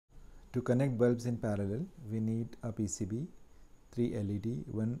To connect bulbs in parallel, we need a PCB, 3 LED,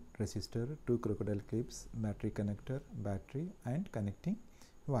 1 resistor, 2 crocodile clips, battery connector, battery and connecting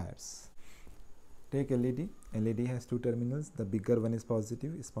wires. Take LED. LED has 2 terminals. The bigger one is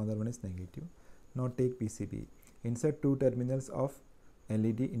positive, smaller one is negative. Now take PCB. Insert 2 terminals of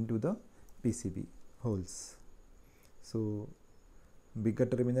LED into the PCB holes. So bigger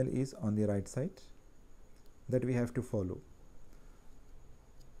terminal is on the right side, that we have to follow.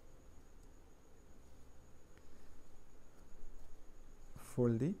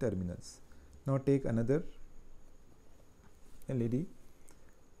 Fold the terminals. Now take another LED.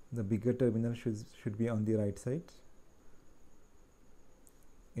 The bigger terminal should be on the right side.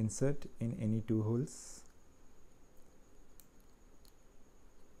 Insert in any 2 holes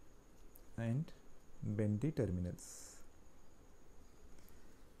and bend the terminals.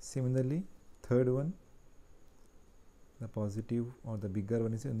 Similarly, third one, the positive or the bigger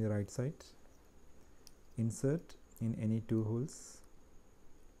one is on the right side. Insert in any 2 holes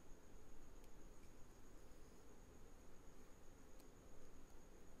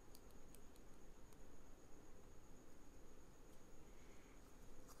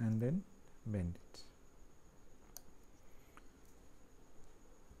and then bend it.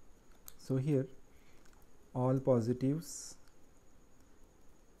 So here all positives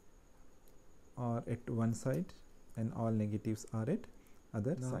are at one side and all negatives are at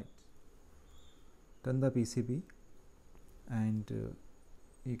other side. Turn the PCB and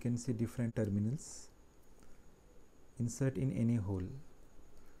you can see different terminals. Insert in any hole.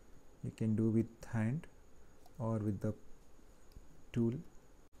 You can do with hand or with the tool.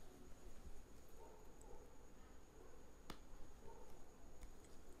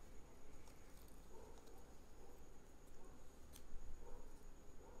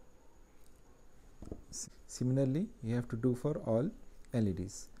 Similarly, you have to do for all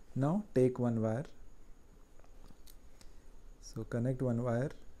LEDs. Now take one wire. So connect one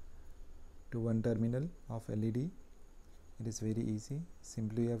wire to one terminal of LED. It is very easy.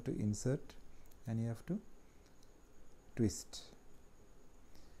 Simply you have to insert and you have to twist.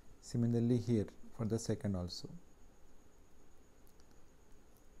 Similarly here for the second also.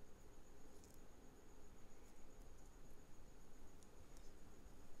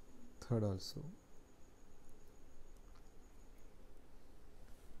 Third also.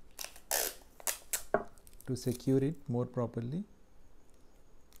 To secure it more properly,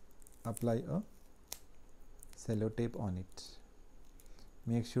 apply a cello tape on it.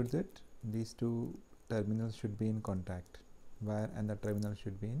 Make sure that these 2 terminals should be in contact. Wire and the terminal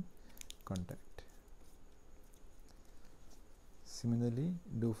should be in contact. Similarly,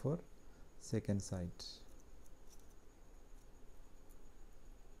 do for second side.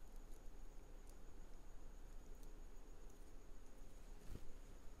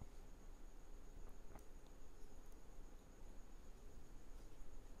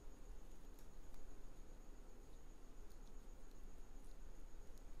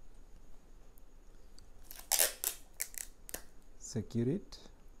 Secure it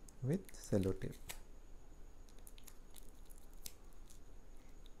with cello tape.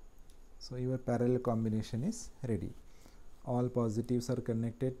 So your parallel combination is ready. All positives are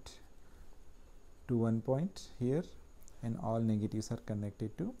connected to one point here and all negatives are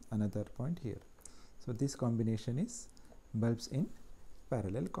connected to another point here. So this combination is bulbs in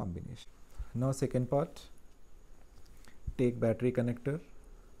parallel combination. Now second part, take battery connector,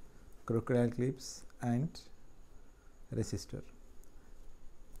 crocodile clips and resistor.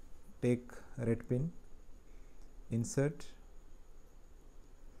 Take red pin, insert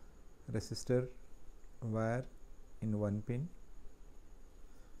resistor wire in one pin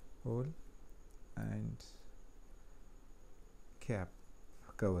hole and cap,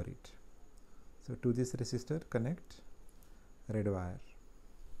 cover it. So to this resistor connect red wire.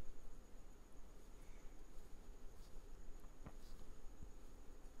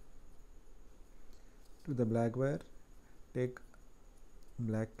 To the black wire, take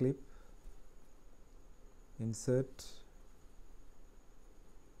black clip, insert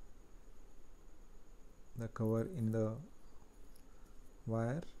the cover in the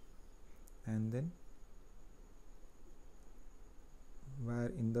wire and then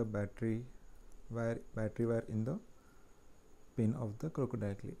wire in the battery wire in the pin of the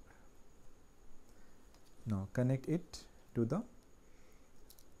crocodile clip. Now connect it to the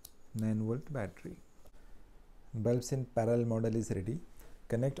 9-volt battery. Bulbs in parallel model is ready.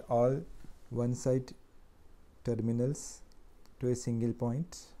 Connect all one side terminals to a single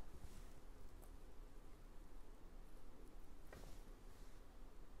point.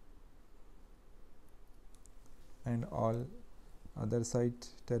 And all other side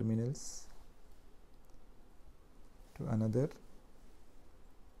terminals to another.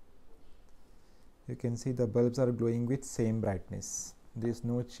 You can see the bulbs are glowing with same brightness. There is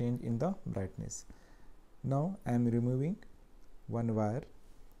no change in the brightness. Now I am removing one wire.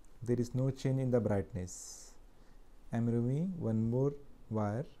 There is no change in the brightness. I am removing one more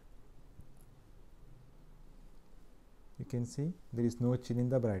wire. You can see there is no change in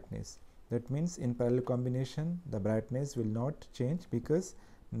the brightness. That means in parallel combination the brightness will not change because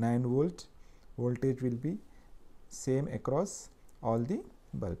 9 volt voltage will be same across all the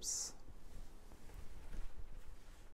bulbs.